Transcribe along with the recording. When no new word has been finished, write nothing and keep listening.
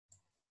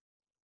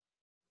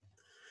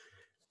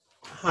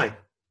Hi.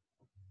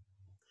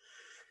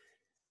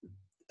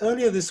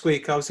 Earlier this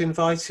week, I was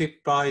invited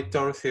by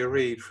Dorothea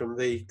Read from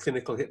the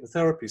Clinical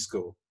Hypnotherapy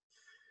School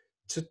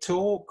to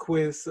talk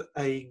with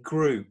a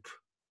group,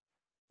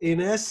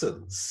 in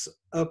essence,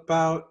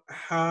 about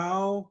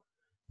how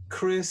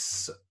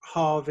Chris,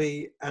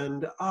 Harvey,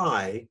 and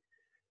I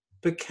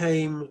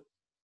became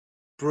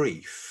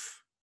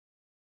brief.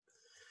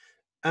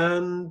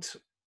 And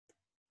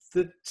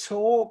the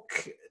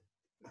talk,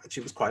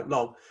 actually it was quite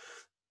long,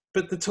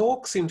 but the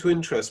talk seemed to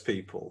interest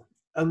people.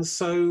 And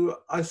so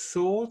I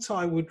thought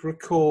I would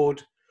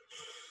record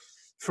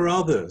for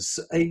others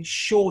a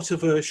shorter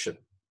version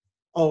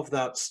of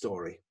that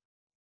story.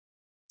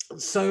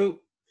 So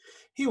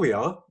here we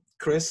are,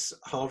 Chris,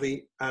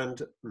 Harvey,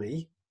 and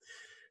me,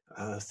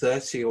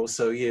 30 or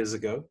so years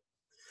ago.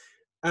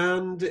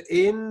 And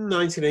in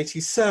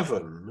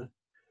 1987,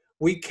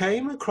 we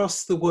came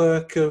across the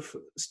work of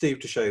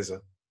Steve de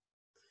Shazer.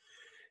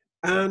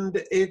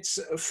 And it's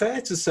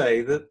fair to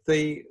say that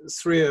the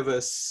three of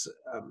us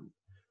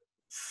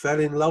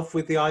fell in love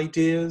with the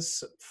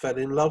ideas, fell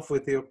in love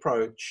with the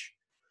approach,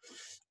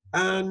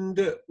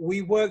 and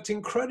we worked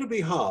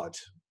incredibly hard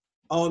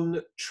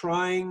on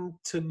trying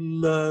to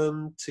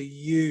learn to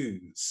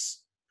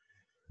use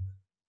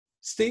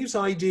Steve's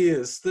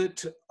ideas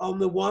that on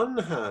the one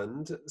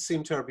hand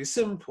seemed terribly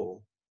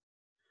simple,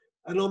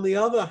 and on the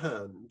other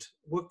hand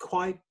were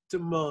quite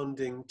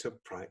demanding to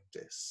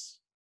practice.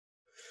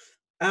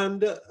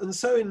 And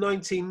so in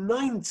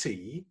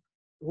 1990,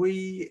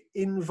 we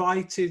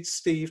invited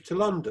Steve to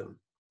London,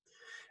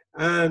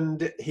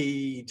 and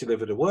he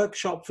delivered a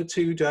workshop for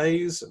 2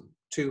 days, and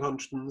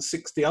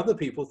 260 other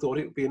people thought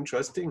it would be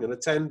interesting and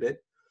attended.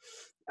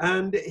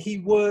 And he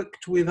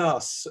worked with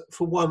us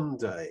for 1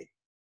 day,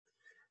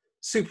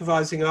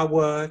 supervising our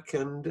work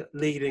and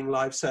leading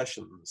live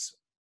sessions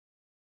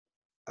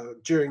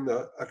during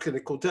a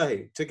clinical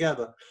day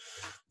together.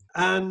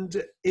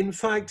 And in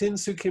fact,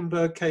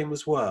 Insoo came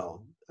as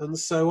well. And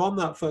so on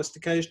that first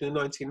occasion in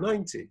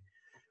 1990,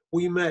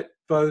 we met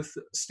both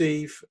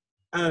Steve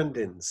and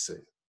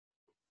Insoo.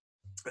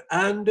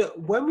 And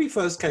when we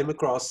first came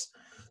across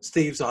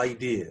Steve's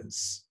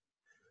ideas,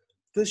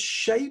 the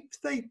shape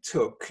they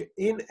took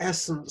in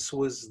essence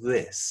was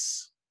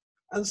this.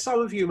 And some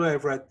of you may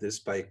have read this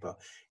paper.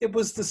 It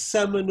was the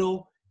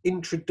seminal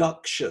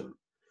introduction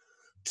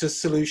to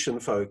solution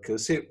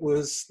focus. It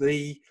was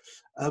the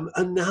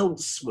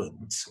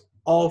announcement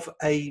of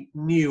a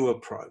new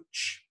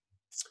approach.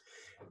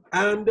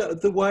 And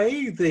the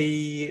way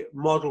the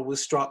model was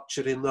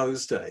structured in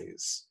those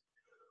days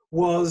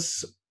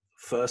was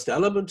first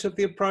element of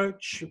the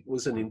approach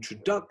was an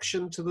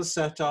introduction to the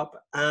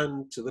setup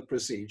and to the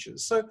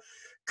procedures. So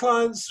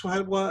clients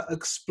were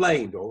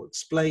explained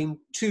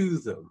to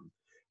them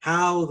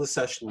how the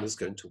session was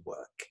going to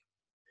work.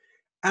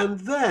 And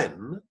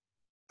then,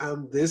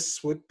 and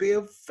this would be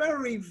a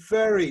very,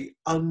 very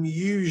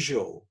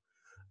unusual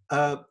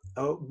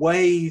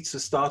way to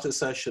start a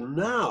session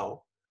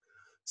now.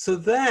 So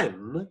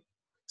then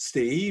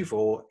Steve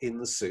or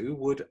Insoo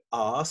would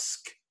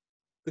ask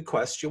the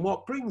question,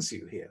 what brings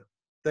you here?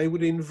 They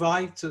would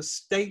invite a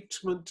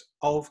statement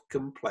of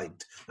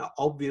complaint. Now,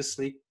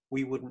 obviously,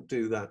 we wouldn't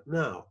do that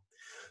now,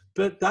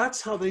 but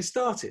that's how they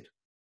started.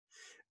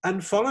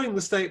 And following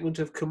the statement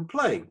of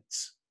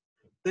complaint,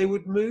 they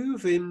would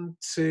move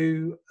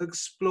into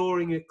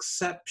exploring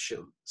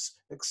exceptions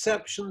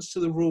to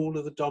the rule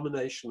of the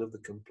domination of the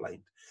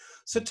complaint.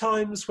 So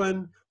times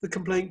when the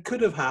complaint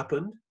could have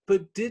happened,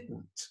 but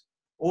didn't,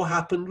 or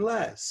happened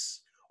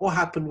less, or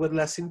happened with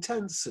less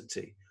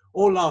intensity,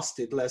 or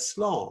lasted less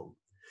long.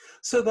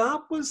 So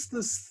that was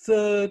the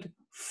third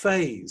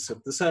phase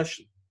of the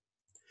session.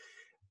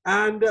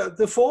 And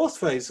the fourth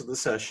phase of the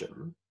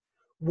session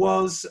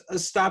was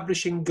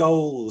establishing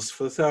goals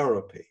for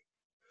therapy.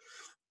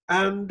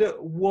 And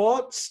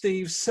what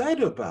Steve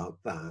said about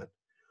that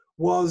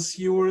was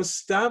you were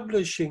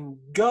establishing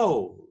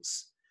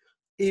goals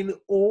in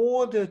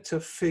order to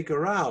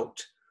figure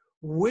out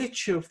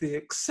which of the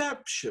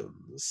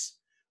exceptions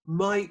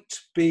might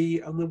be,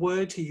 and the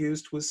word he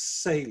used was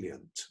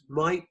salient,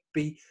 might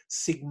be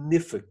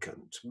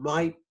significant,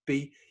 might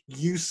be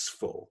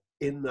useful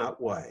in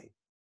that way.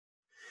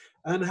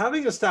 And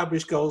having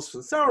established goals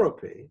for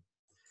therapy,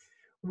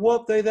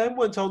 what they then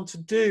went on to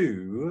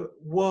do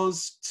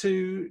was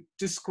to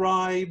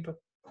describe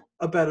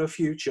a better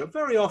future,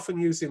 very often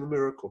using the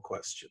miracle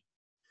question.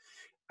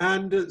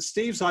 And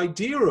Steve's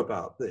idea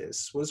about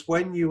this was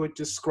when you were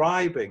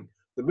describing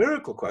the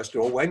miracle question,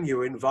 or when you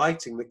were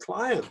inviting the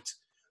client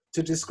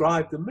to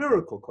describe the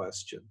miracle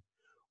question,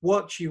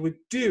 what you were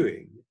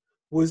doing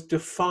was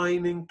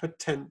defining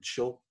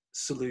potential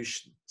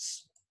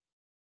solutions.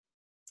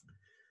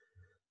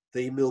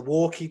 The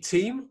Milwaukee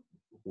team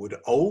would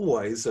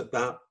always at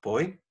that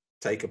point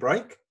take a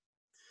break,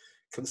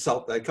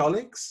 consult their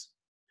colleagues,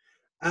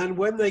 and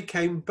when they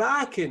came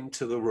back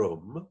into the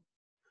room,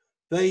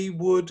 they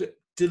would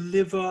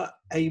deliver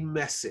a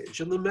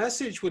message. And the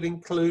message would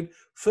include,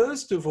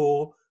 first of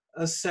all,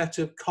 a set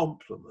of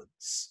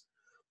compliments,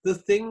 the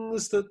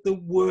things that the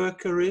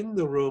worker in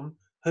the room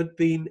had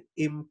been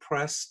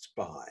impressed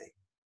by.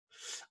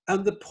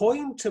 And the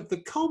point of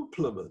the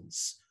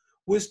compliments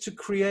was to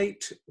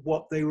create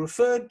what they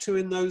referred to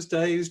in those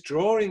days,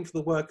 drawing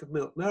from the work of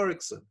Milton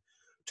Erickson,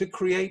 to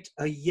create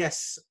a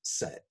yes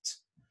set.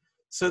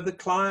 So the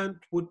client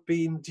would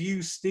be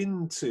induced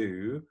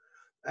into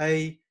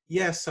a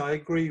yes, I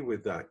agree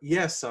with that.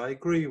 Yes, I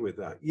agree with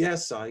that.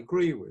 Yes, I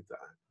agree with that.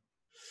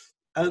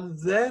 And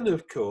then,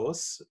 of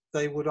course,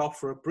 they would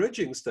offer a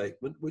bridging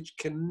statement which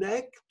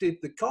connected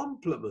the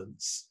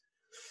compliments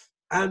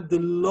and the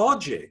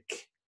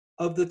logic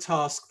of the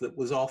task that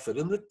was offered.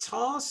 And the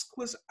task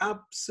was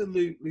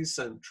absolutely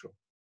central.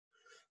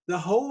 The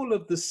whole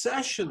of the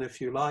session,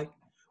 if you like,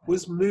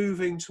 was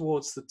moving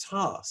towards the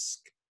task.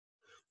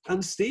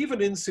 And Steve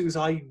and Insoo's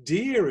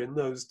idea in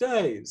those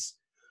days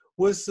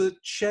was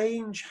that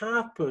change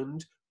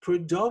happened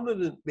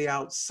predominantly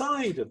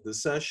outside of the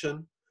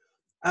session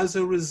as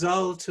a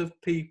result of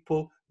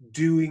people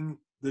doing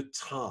the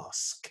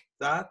task.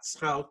 That's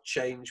how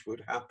change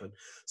would happen.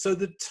 So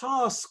the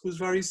task was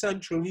very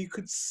central, and you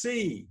could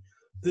see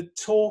the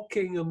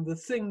talking and the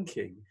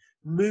thinking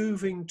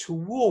moving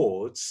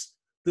towards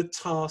the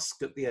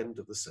task at the end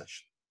of the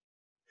session.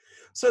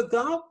 So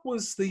that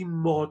was the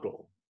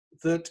model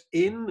that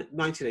in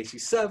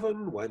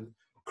 1987, when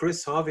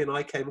Chris, Harvey and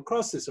I came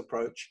across this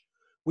approach,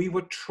 we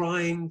were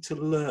trying to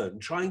learn,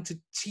 trying to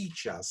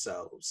teach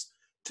ourselves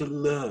to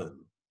learn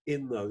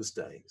in those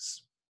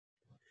days.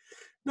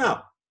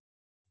 Now,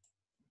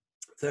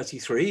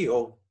 33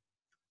 or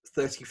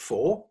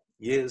 34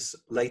 years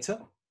later,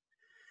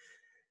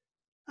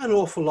 an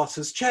awful lot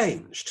has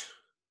changed.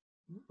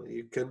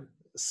 You can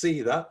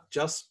see that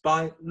just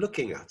by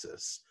looking at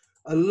us.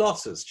 A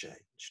lot has changed.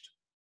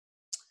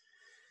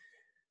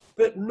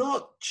 But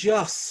not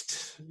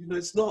just,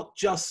 it's not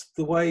just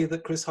the way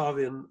that Chris,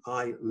 Harvey and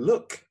I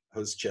look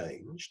has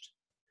changed,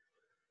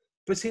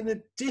 but in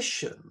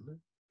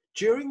addition,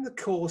 during the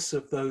course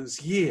of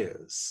those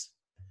years,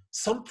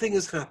 something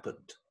has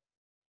happened.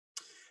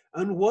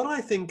 And what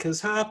I think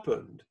has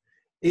happened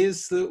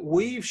is that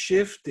we've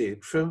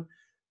shifted from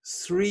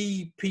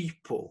three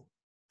people,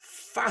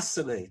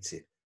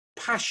 fascinated,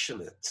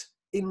 passionate,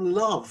 in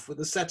love with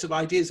a set of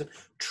ideas and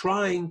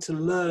trying to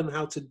learn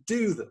how to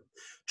do them,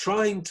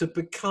 trying to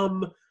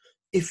become,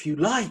 if you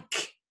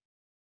like,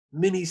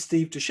 mini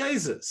Steve de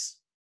Shazers,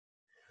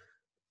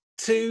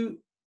 to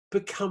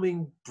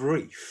becoming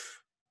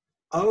brief.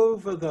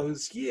 Over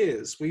those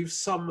years, we've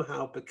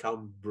somehow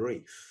become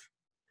brief.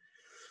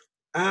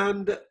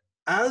 And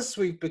as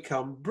we've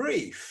become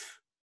brief,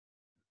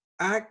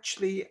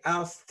 actually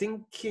our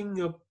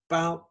thinking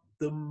about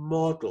the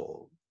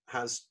model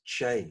has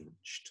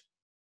changed.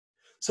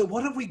 So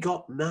what have we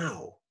got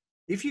now?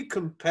 If you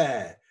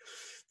compare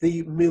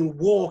the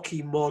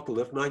Milwaukee model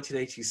of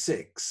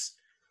 1986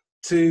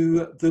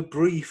 to the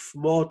brief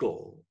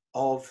model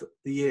of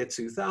the year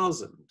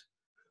 2000,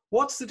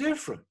 what's the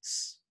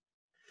difference?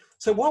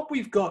 So what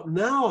we've got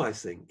now, I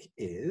think,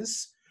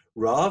 is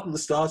rather than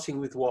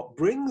starting with what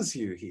brings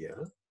you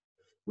here,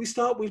 we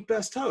start with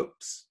best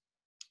hopes.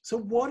 So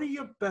what are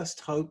your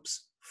best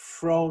hopes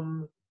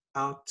from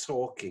our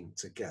talking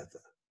together?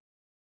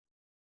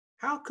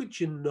 How could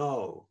you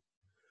know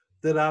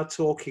that our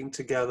talking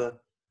together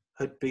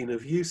had been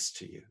of use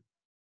to you?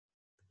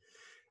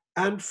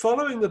 And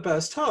following the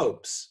best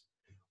hopes,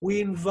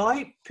 we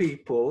invite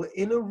people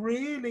in a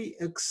really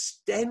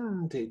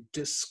extended,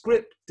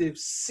 descriptive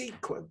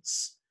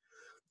sequence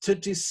to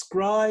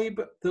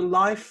describe the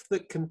life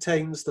that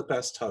contains the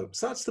best hopes.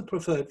 That's the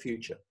preferred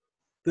future.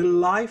 The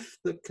life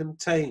that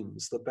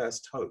contains the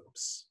best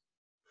hopes.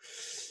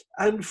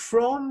 And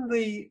from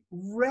the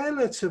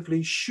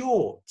relatively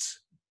short,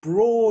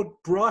 broad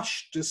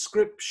brush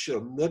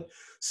description that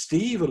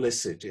Steve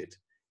elicited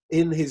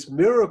in his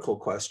miracle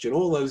question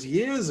all those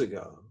years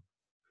ago,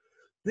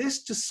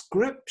 this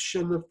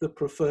description of the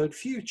preferred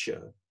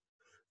future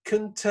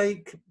can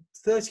take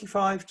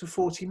 35 to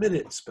 40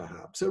 minutes,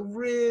 perhaps, a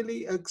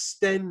really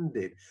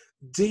extended,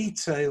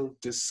 detailed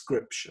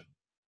description.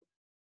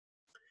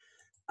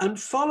 And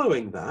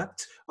following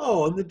that,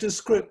 and the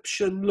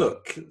description,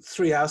 look,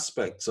 three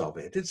aspects of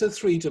it. It's a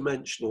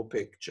three-dimensional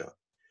picture.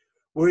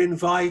 We're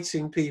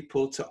inviting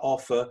people to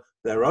offer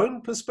their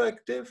own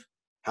perspective.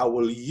 How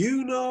will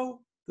you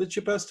know that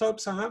your best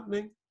hopes are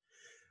happening?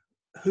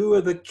 Who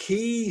are the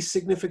key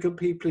significant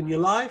people in your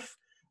life?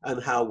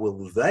 And how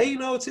will they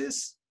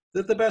notice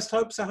that the best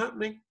hopes are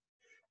happening?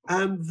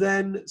 And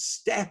then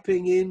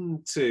stepping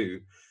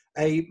into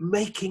a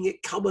making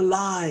it come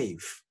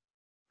alive,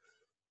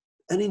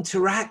 an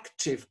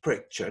interactive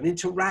picture, an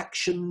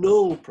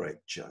interactional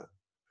picture.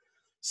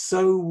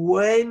 So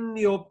when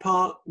your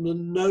partner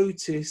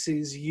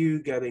notices you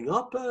getting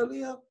up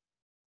earlier,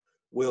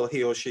 will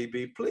he or she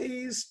be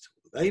pleased?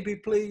 Will they be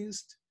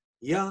pleased?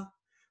 Yeah.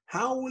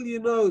 How will you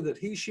know that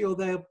he, she, or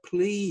they are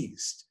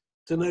pleased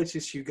to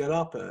notice you get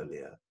up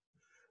earlier?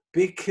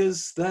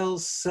 Because they'll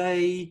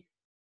say,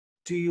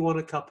 do you want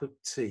a cup of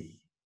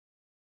tea?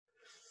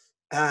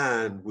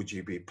 And would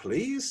you be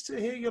pleased to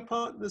hear your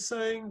partner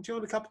saying, do you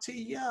want a cup of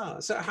tea? Yeah.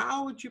 So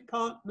how would your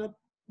partner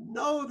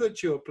know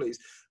that you're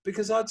pleased,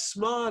 because I'd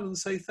smile and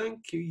say,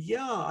 thank you.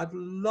 Yeah, I'd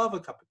love a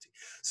cup of tea.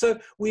 So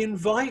we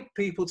invite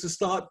people to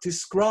start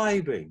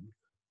describing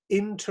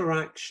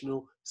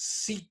interactional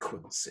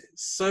sequences.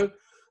 So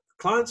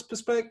client's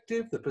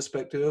perspective, the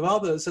perspective of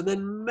others, and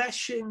then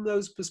meshing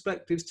those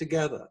perspectives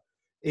together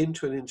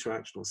into an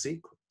interactional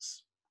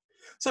sequence.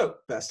 So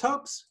best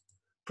hopes,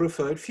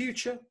 preferred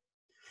future,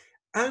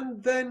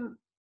 and then,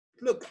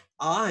 look,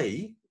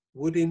 I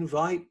would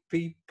invite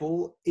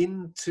people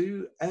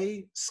into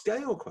a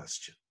scale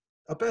question,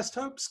 a best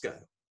hope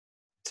scale.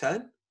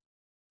 10,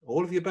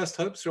 all of your best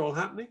hopes are all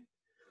happening.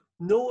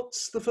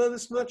 0's the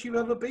furthest from that you've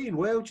ever been.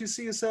 Where would you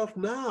see yourself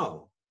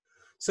now?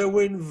 So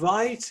we're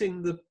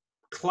inviting the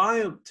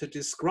client to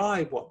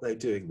describe what they're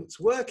doing that's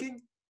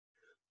working,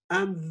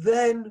 and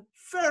then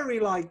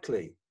very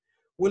likely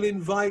we'll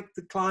invite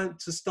the client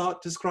to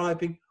start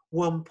describing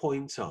 1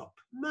 point up.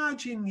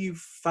 Imagine you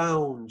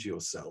found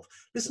yourself.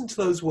 Listen to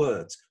those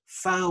words,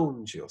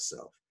 found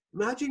yourself.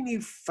 Imagine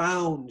you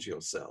found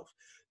yourself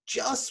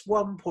just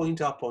 1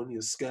 point up on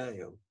your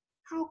scale.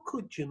 How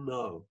could you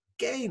know?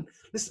 Again,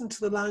 listen to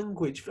the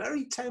language,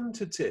 very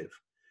tentative,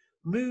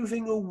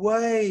 moving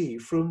away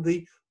from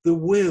the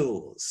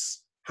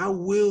wills. How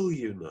will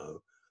you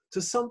know?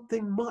 To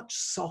something much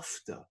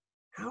softer.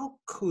 How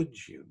could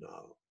you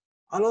know?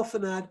 I'll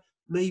often add,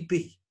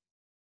 maybe,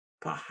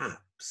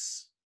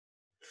 perhaps.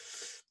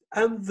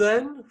 And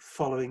then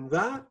following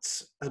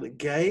that, and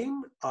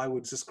again, I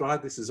would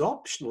describe this as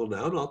optional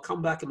now, and I'll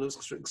come back and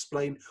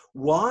explain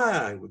why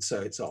I would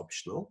say it's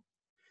optional.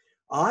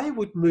 I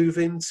would move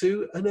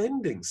into an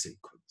ending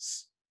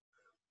sequence.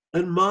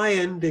 And my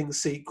ending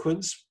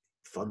sequence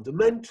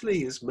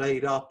fundamentally is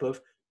made up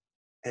of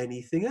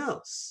anything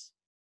else.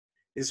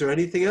 Is there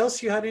anything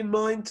else you had in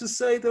mind to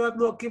say that I've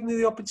not given you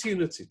the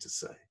opportunity to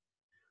say?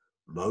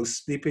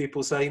 Mostly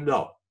people say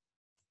no.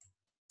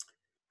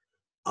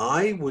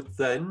 I would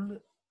then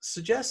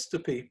suggest to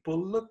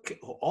people, look,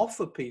 or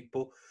offer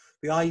people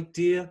the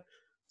idea,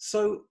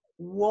 so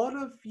what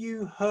have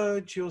you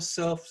heard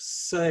yourself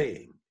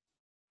saying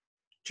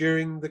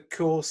during the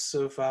course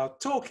of our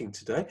talking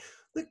today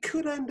that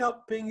could end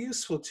up being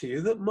useful to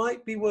you, that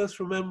might be worth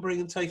remembering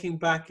and taking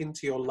back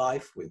into your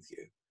life with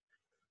you?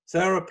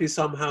 Therapy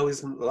somehow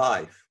isn't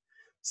life.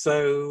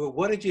 So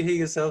what did you hear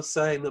yourself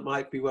saying that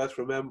might be worth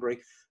remembering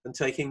and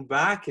taking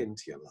back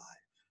into your life?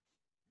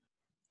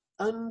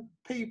 And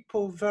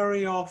people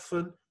very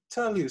often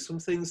tell you some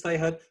things they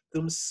heard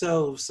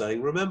themselves saying.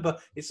 Remember,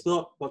 it's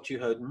not what you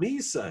heard me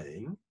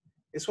saying,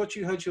 it's what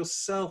you heard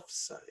yourself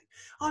saying.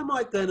 I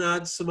might then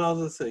add some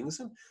other things.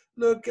 And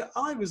look,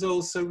 I was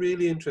also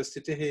really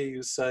interested to hear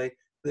you say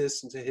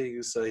this and to hear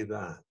you say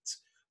that.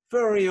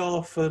 Very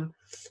often,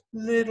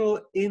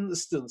 little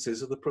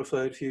instances of the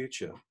preferred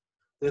future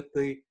that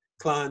the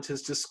client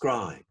has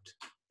described.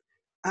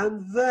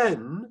 And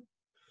then,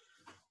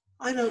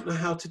 I don't know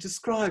how to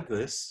describe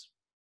this,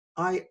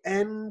 I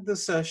end the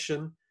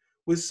session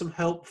with some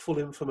helpful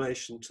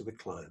information to the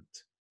client.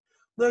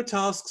 No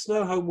tasks,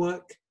 no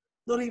homework,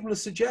 not even a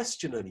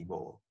suggestion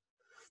anymore.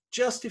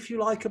 Just, if you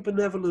like, a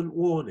benevolent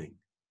warning.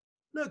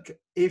 Look,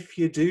 if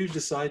you do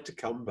decide to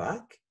come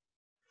back,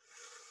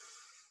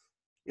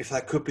 if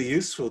that could be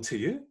useful to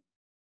you,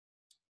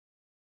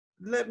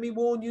 let me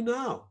warn you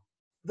now.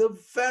 The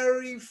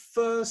very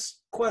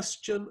first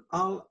question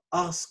I'll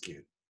ask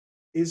you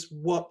is,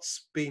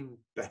 what's been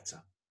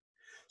better?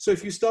 So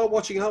if you start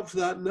watching out for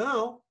that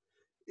now,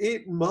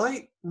 it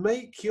might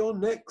make your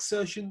next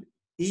session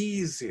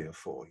easier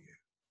for you.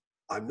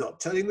 I'm not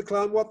telling the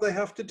client what they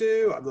have to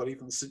do. I'm not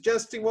even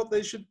suggesting what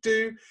they should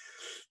do.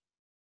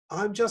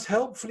 I'm just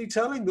helpfully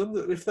telling them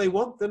that if they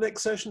want the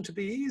next session to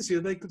be easier,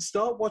 they could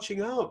start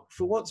watching out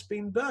for what's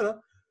been better.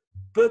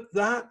 But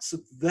that's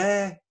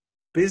their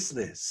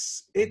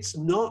business. It's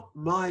not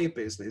my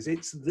business.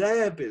 It's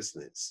their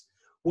business,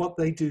 what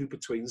they do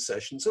between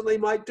sessions. And they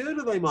might do it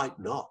or they might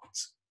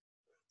not.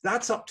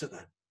 That's up to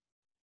them.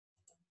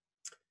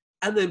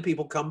 And then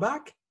people come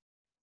back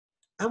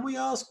and we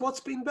ask, what's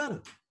been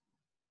better?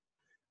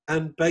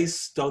 And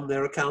based on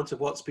their account of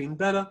what's been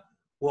better,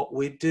 what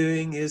we're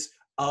doing is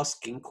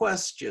asking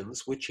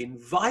questions which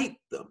invite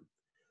them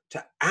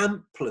to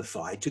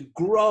amplify, to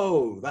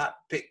grow that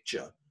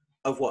picture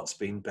of what's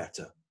been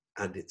better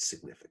and its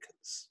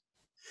significance.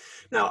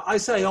 Now, I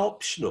say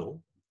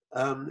optional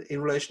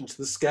in relation to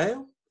the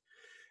scale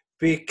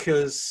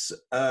because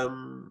our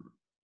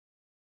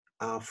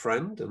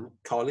friend and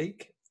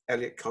colleague,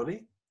 Elliot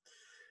Connie,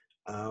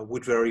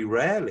 would very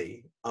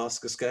rarely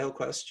ask a scale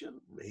question.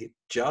 He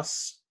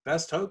just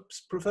best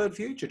hopes, preferred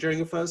future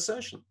during a first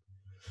session.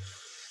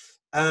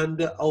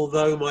 And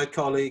although my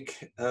colleague,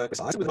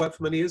 with work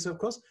for many years, of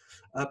course,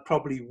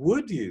 probably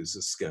would use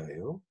a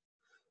scale,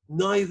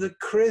 neither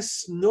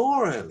Chris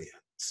nor Elliot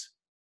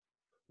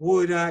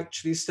would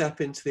actually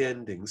step into the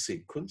ending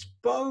sequence.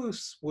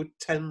 Both would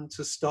tend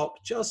to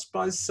stop just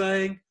by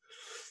saying,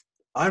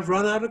 I've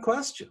run out of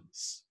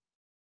questions.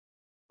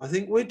 I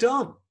think we're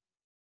done.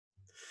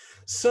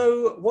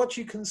 So what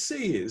you can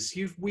see is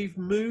we've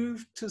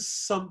moved to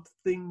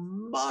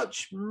something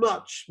much,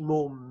 much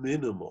more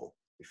minimal,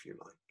 if you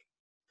like.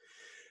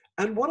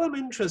 And what I'm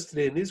interested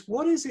in is,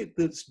 what is it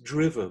that's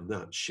driven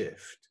that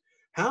shift?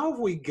 How have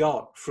we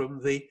got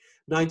from the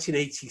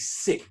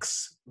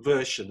 1986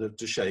 version of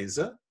de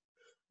Shazer,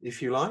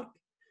 if you like,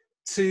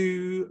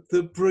 to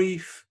the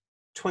brief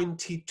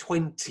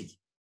 2020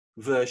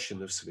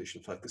 version of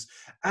solution focus?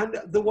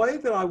 And the way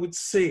that I would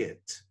see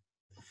it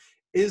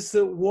is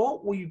that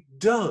what we've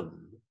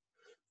done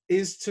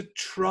is to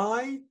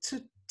try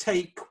to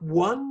take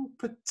one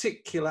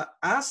particular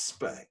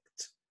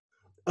aspect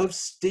of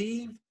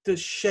Steve de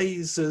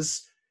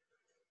Shazer's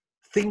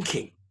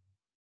thinking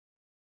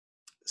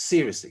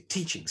seriously,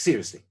 teaching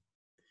seriously.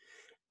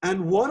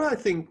 And what I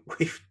think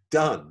we've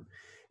done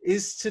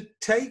is to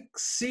take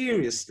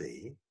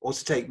seriously, or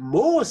to take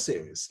more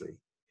seriously,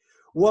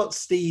 what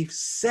Steve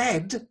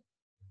said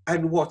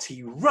and what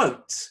he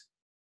wrote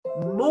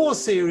more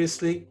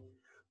seriously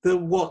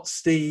than what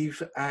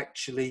Steve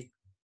actually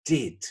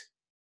did.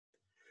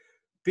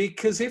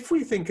 Because if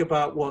we think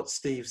about what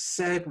Steve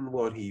said and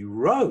what he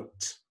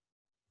wrote,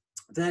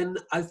 then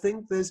I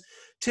think there's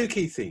two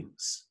key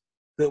themes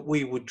that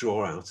we would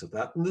draw out of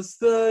that. And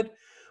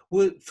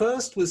the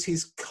first was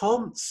his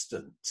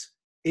constant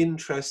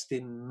interest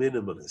in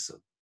minimalism.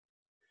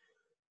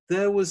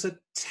 There was a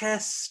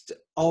test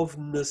of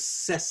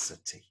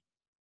necessity.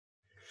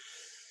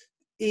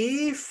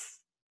 If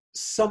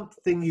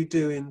something you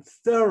do in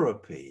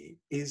therapy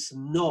is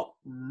not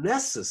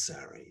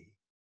necessary,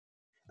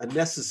 and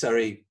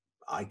necessary,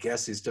 I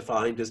guess, is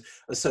defined as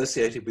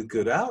associated with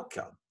good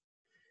outcome,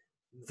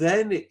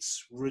 then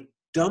it's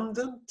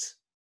redundant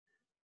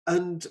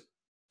and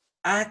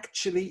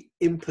actually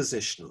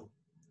impositional.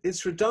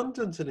 It's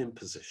redundant and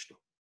impositional.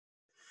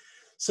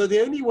 So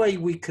the only way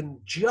we can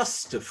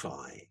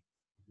justify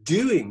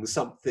doing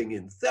something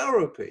in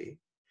therapy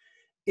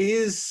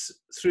is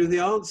through the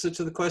answer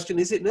to the question,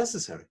 is it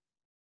necessary?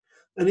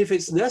 And if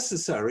it's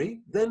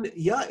necessary, then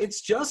yeah,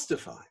 it's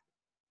justified.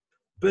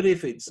 But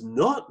if it's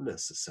not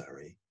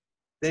necessary,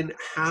 then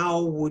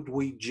how would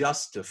we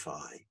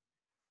justify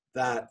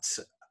that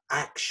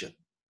action,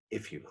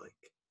 if you like?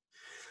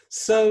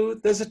 So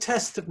there's a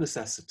test of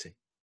necessity.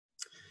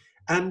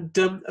 And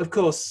of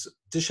course,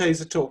 de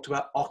Shazer talked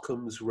about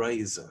Occam's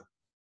razor.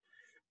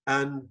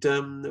 And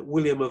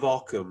William of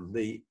Ockham,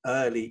 the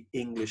early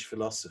English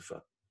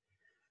philosopher,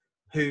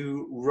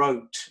 who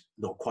wrote,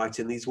 not quite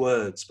in these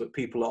words, but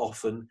people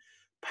often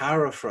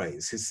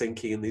paraphrase his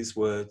thinking in these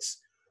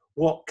words,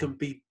 what can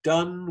be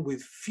done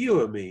with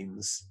fewer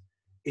means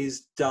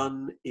is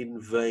done in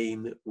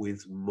vain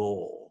with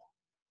more.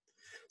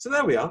 So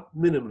there we are,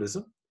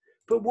 minimalism.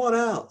 But what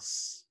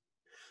else?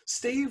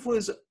 Steve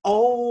was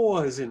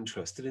always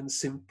interested in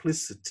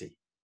simplicity,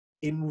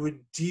 in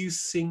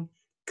reducing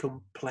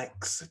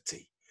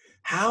complexity.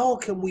 How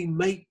can we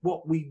make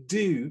what we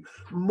do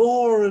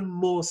more and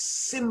more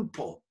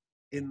simple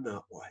in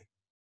that way?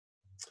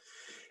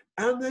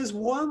 And there's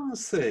one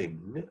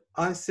thing,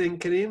 I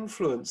think, an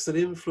influence that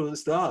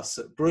influenced us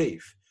at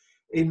Brief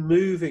in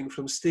moving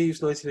from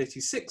Steve's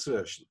 1986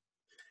 version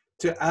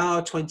to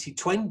our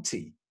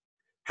 2020,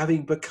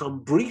 having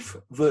become Brief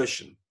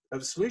version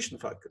of solution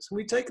focus. And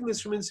we've taken this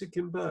from Insoo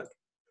Kim Berg.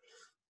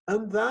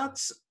 And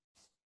that's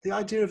the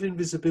idea of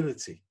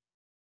invisibility,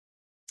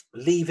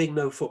 leaving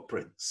no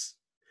footprints.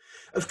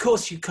 Of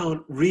course, you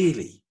can't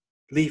really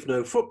leave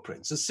no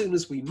footprints. As soon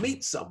as we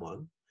meet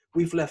someone,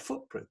 we've left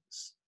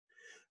footprints.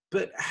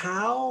 But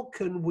how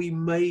can we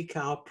make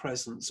our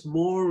presence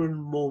more and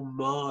more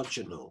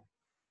marginal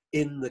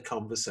in the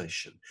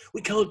conversation?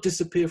 We can't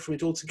disappear from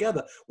it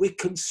altogether. We're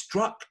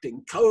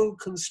constructing,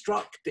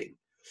 co-constructing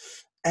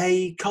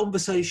a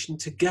conversation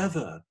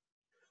together.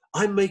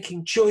 I'm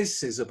making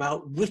choices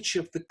about which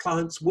of the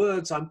client's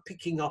words I'm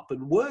picking up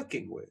and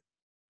working with.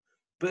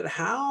 But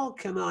how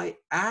can I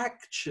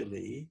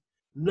actually,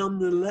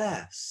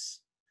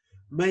 nonetheless,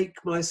 make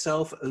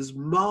myself as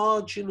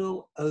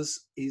marginal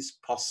as is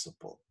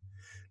possible?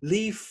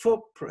 Leave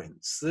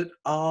footprints that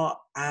are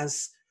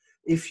as,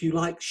 if you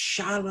like,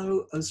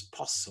 shallow as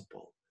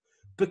possible.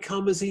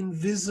 Become as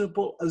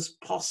invisible as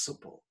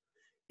possible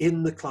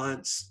in the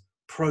client's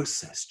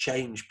process,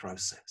 change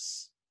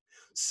process.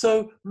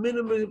 So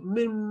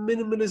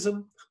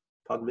minimalism,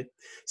 pardon me,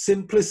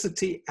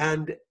 simplicity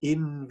and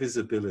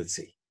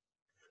invisibility.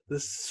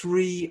 The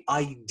three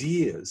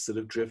ideas that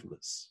have driven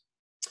us.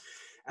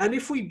 And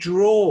if we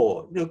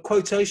draw,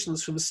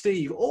 quotations from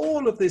Steve,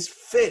 all of this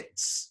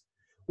fits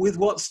with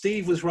what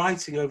Steve was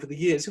writing over the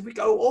years. If we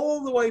go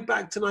all the way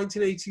back to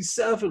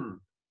 1987,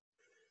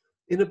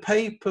 in a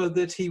paper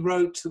that he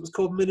wrote that was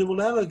called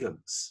Minimal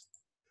Elegance,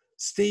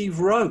 Steve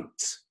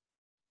wrote,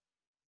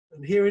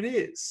 and here it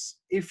is,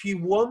 if you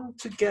want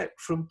to get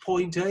from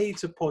point A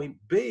to point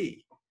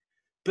B,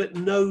 but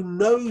know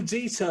no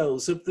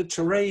details of the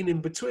terrain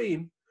in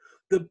between,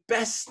 the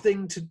best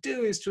thing to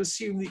do is to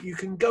assume that you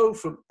can go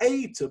from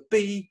A to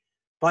B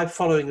by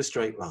following a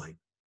straight line.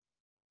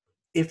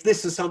 If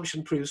this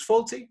assumption proves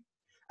faulty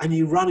and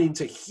you run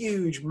into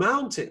huge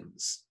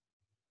mountains,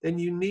 then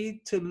you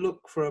need to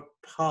look for a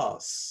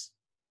pass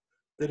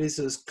that is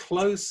as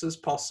close as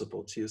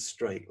possible to your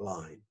straight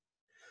line.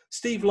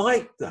 Steve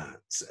liked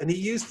that, and he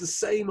used the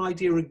same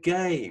idea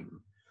again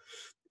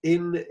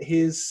in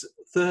his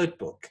third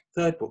book,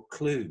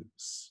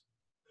 Clues.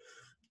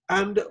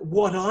 And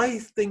what I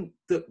think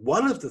that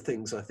one of the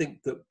things I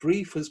think that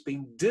Brief has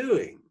been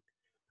doing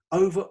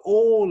over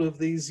all of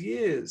these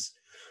years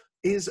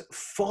is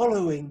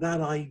following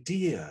that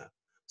idea,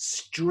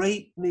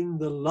 straightening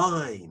the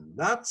line.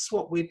 That's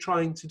what we're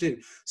trying to do,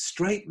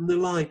 straighten the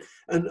line.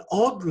 And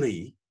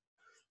oddly,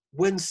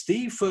 when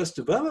Steve first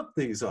developed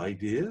these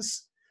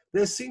ideas,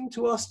 there seemed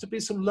to us to be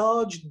some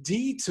large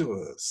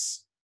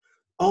detours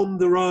on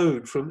the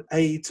road from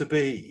A to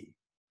B.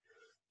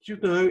 You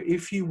know,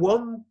 if you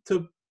want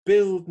to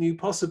build new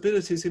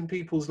possibilities in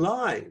people's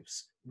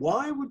lives,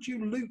 why would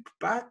you loop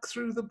back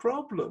through the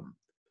problem?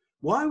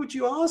 Why would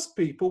you ask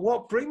people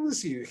what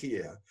brings you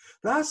here?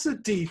 That's a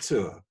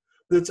detour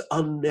that's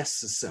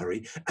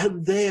unnecessary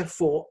and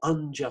therefore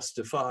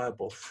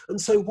unjustifiable. And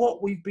so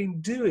what we've been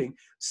doing,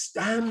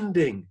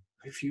 standing,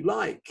 if you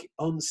like,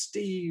 on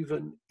Steve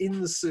and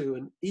Insoo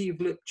and Eve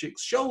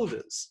Lipchik's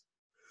shoulders,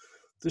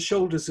 the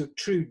shoulders of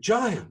true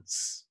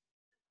giants,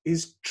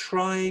 is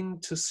trying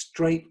to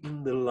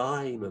straighten the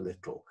line a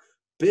little,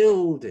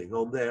 building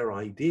on their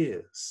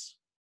ideas.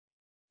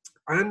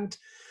 And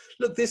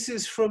look, this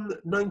is from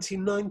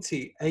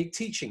 1990, a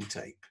teaching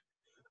tape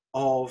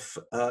of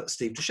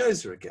Steve de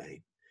Shazer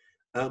again,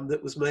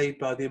 that was made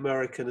by the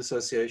American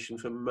Association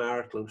for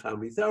Marital and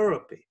Family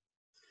Therapy.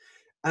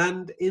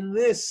 And in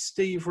this,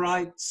 Steve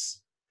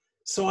writes,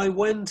 so I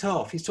went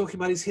off, he's talking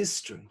about his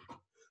history.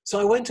 So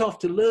I went off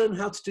to learn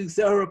how to do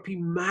therapy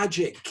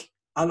magic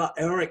a la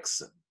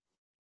Erickson.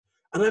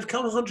 And I've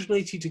come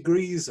 180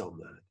 degrees on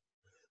that.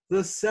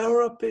 The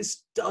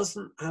therapist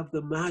doesn't have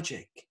the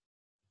magic.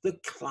 The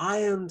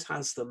client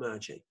has the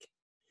magic.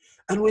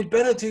 And we'd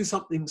better do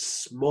something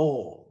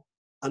small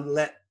and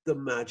let the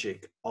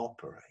magic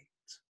operate.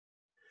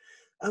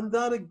 And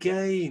that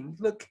again,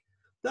 look,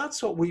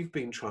 that's what we've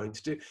been trying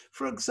to do.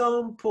 For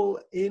example,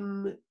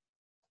 in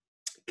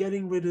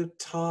getting rid of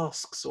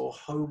tasks or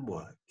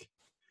homework,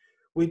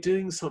 we're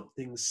doing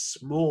something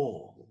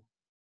small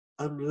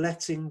and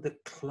letting the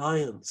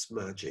client's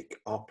magic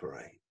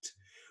operate.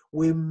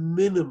 We're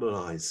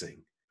minimalizing,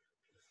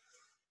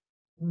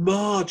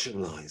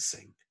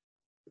 marginalizing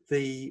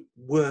the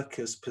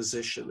worker's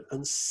position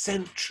and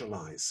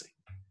centralizing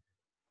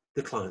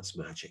the client's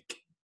magic.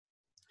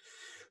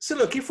 So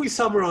look, if we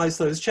summarize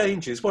those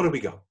changes, what have we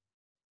got?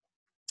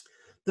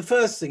 The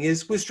first thing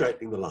is we're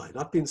straightening the line.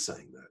 I've been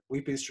saying that.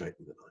 We've been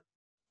straightening the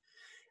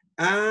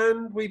line.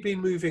 And we've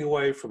been moving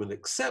away from an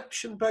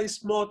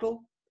exception-based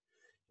model.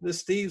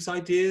 Steve's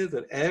idea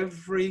that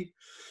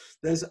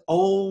there's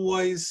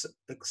always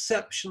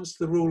exceptions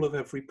to the rule of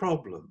every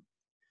problem.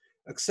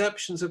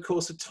 Exceptions, of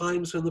course, are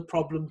times when the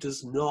problem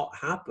does not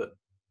happen.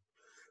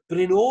 But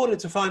in order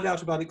to find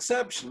out about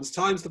exceptions,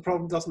 times the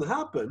problem doesn't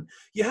happen,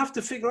 you have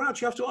to figure out,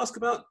 you have to ask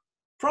about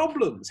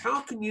problems.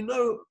 How can you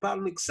know about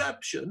an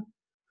exception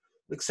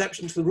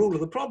to the rule of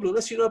the problem,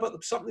 unless you know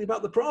about something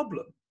about the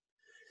problem?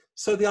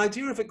 So the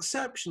idea of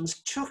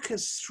exceptions took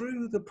us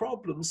through the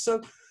problems.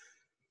 So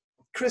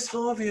Chris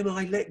Harvey and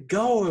I let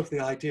go of the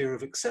idea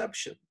of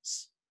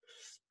exceptions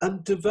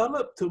and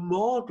developed a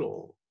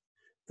model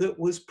that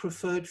was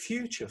preferred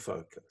future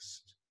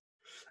focused.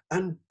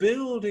 And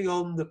building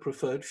on the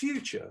preferred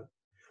future,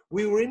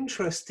 we were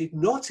interested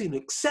not in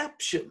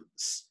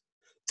exceptions,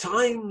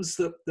 times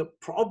that the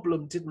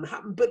problem didn't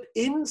happen, but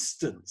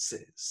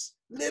instances,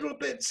 little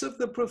bits of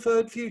the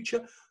preferred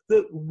future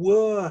that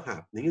were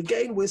happening.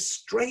 Again, we're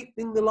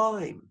straightening the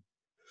line.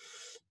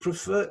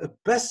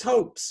 Best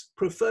hopes,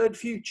 preferred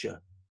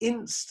future,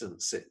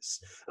 instances.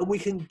 And we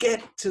can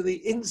get to the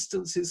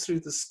instances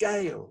through the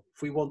scale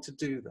if we want to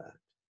do that.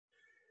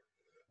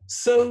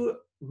 So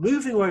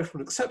moving away from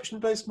an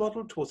exception-based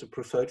model towards a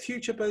preferred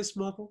future-based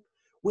model,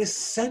 we're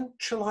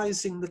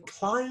centralizing the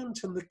client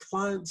and the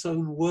client's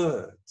own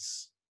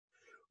words,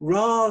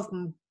 rather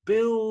than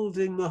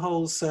building the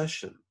whole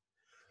session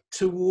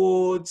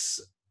towards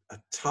a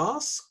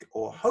task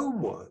or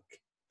homework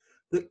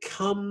that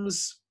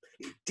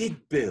did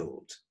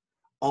build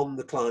on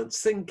the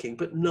client's thinking,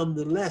 but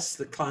nonetheless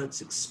the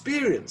client's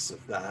experience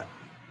of that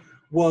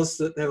was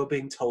that they were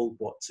being told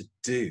what to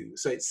do.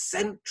 So it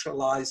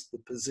centralized the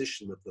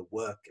position of the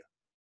worker.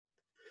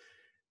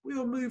 We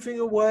were moving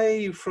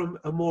away from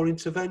a more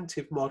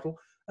interventive model,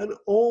 and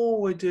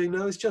all we're doing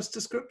now is just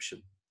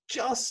description,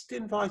 just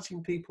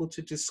inviting people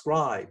to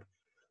describe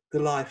the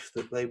life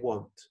that they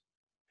want.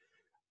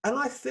 And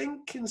I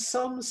think in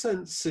some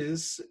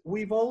senses,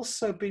 we've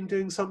also been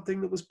doing something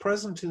that was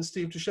present in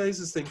Steve de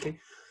Shazer's thinking,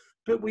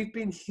 but we've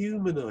been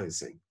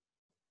humanizing.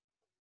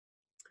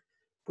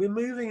 We're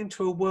moving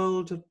into a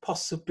world of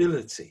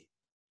possibility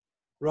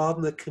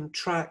rather than a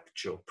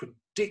contractual,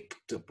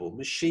 predictable,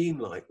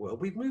 machine-like world.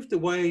 We've moved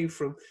away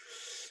from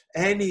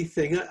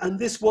anything, and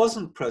this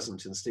wasn't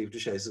present in Steve de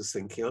Shazer's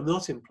thinking, I'm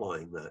not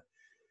implying that,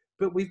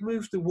 but we've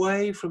moved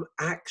away from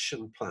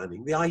action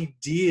planning, the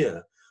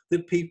idea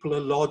that people are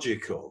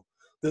logical,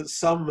 that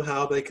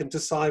somehow they can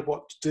decide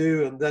what to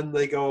do and then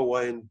they go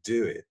away and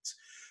do it.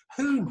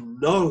 Who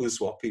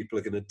knows what people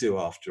are going to do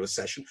after a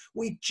session?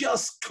 We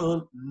just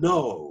can't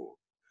know.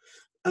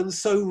 And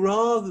so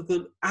rather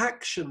than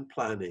action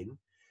planning,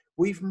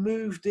 we've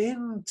moved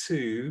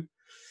into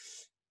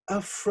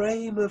a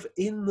frame of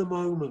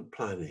in-the-moment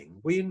planning.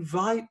 We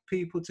invite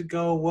people to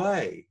go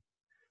away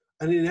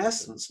and, in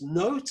essence,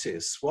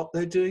 notice what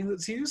they're doing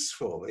that's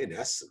useful, in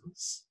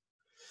essence.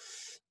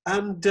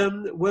 And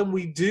when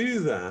we do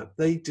that,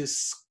 they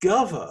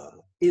discover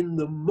in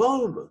the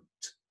moment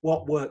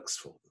what works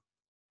for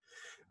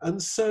them.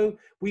 And so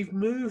we've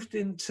moved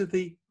into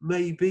the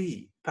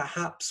maybe,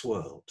 perhaps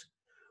world,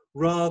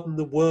 rather than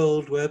the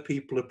world where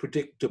people are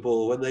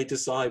predictable when they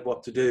decide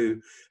what to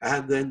do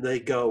and then they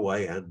go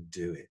away and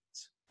do it.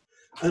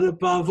 And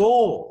above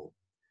all,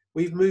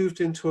 we've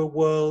moved into a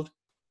world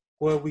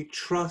where we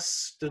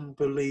trust and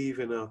believe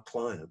in our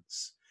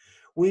clients.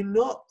 We're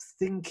not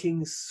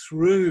thinking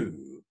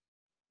through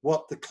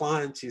what the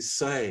client is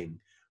saying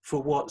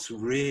for what's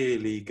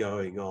really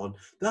going on.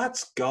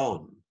 That's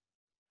gone.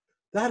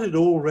 That had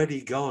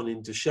already gone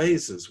into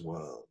Shazer's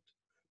world,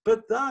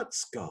 but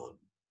that's gone.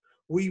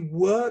 We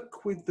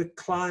work with the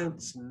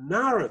client's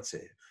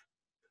narrative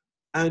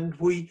and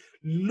we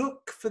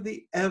look for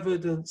the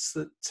evidence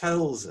that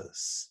tells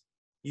us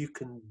you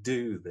can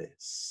do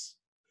this.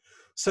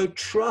 So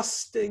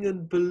trusting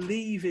and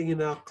believing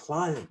in our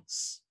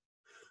clients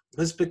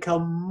has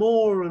become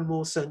more and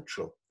more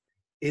central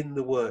in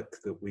the work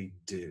that we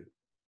do.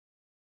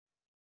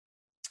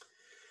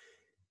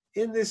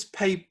 In this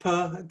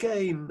paper,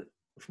 again,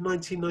 from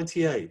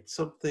 1998,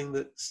 something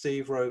that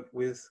Steve wrote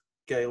with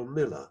Gail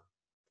Miller,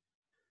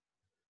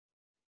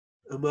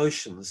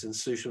 Emotions in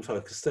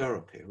Solution-Focused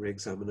Therapy,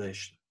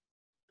 Re-examination.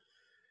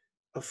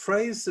 A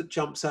phrase that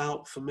jumps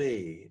out for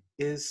me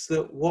is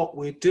that what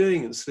we're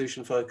doing in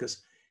Solution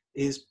Focus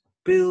is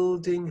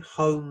building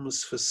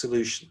homes for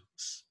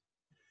solutions.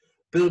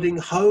 Building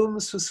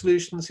homes for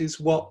solutions is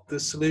what the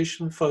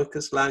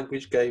solution-focused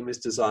language game is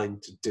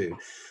designed to do.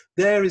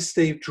 There is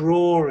Steve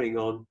drawing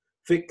on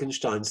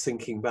Wittgenstein's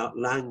thinking about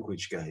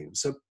language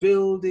games. So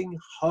building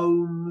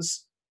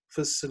homes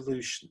for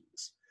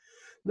solutions.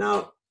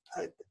 Now,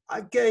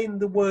 again,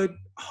 the word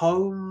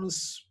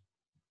homes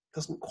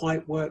doesn't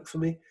quite work for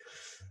me.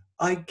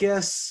 I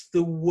guess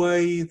the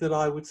way that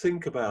I would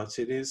think about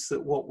it is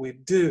that what we're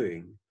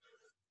doing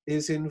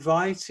is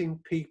inviting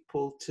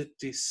people to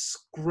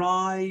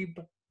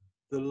describe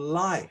the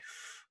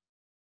life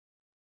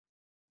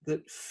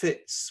that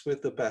fits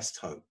with the best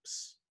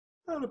hopes.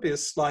 That would be a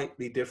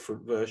slightly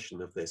different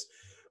version of this.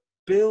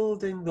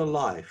 Building the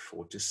life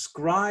or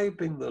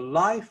describing the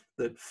life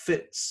that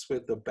fits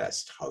with the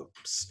best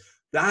hopes.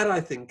 That,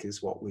 I think,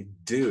 is what we're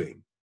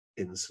doing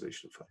in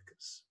Solution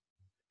Focus.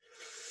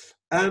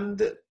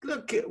 And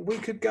look, we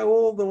could go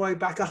all the way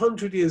back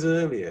 100 years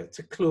earlier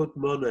to Claude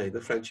Monet,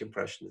 the French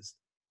Impressionist.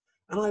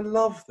 And I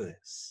love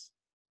this.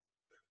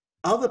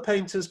 Other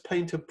painters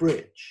paint a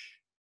bridge,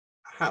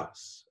 a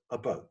house, a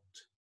boat.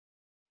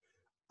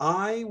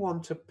 I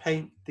want to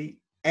paint the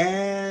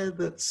air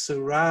that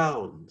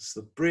surrounds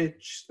the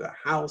bridge, the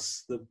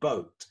house, the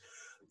boat,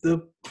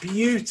 the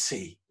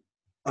beauty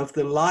of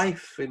the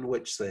life in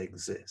which they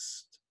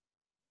exist.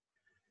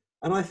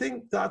 And I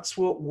think that's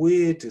what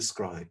we're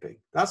describing.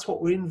 That's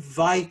what we're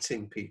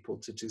inviting people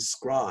to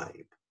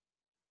describe.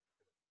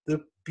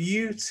 The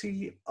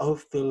beauty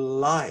of the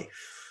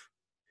life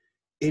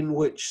in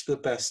which the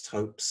best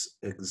hopes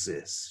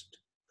exist.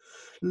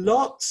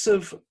 Lots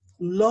of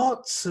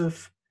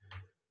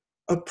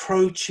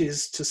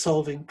approaches to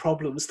solving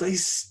problems, they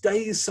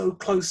stay so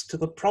close to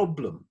the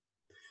problem.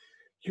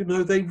 You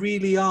know, they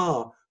really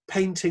are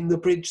painting the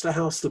bridge, the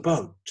house, the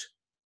boat.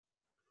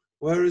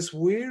 Whereas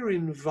we're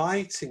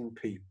inviting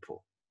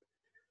people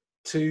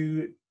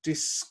to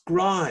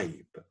describe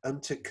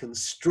and to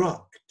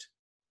construct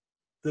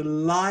the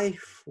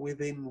life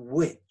within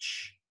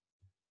which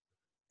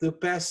the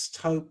best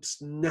hopes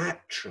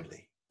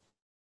naturally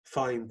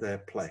find their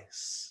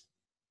place.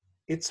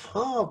 It's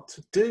hard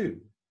to do.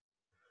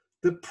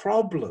 The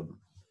problem,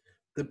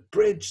 the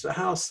bridge, the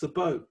house, the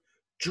boat,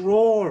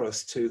 draw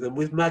us to them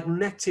with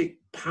magnetic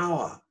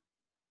power.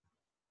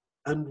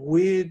 And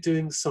we're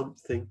doing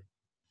something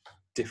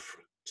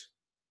different.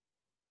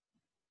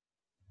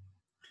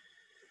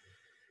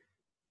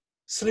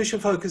 Solution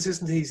focus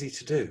isn't easy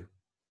to do.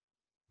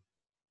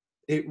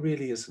 It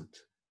really isn't.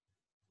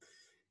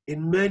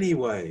 In many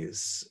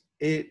ways,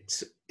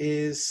 it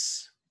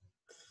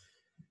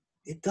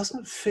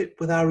doesn't fit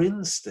with our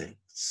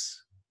instincts.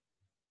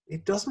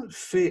 It doesn't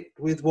fit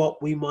with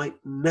what we might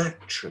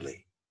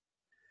naturally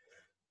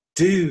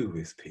do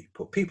with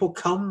people. People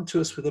come to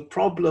us with a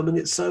problem and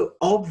it's so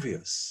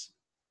obvious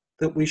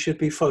that we should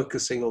be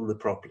focusing on the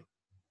problem,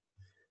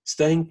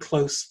 staying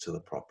close to the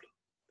problem.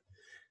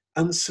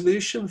 And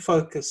solution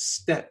focus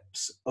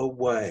steps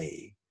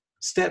away,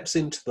 steps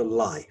into the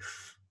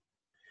life.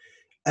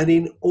 And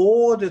in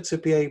order to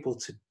be able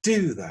to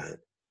do that,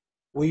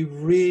 we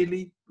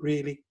really,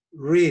 really,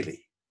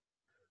 really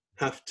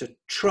have to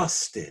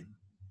trust in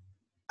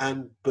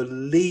and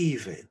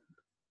believe in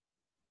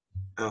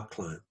our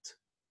client.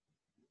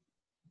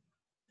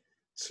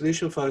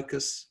 Solution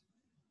focus,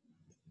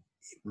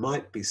 it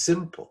might be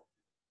simple,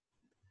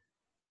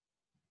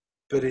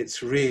 but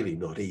it's really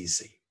not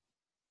easy.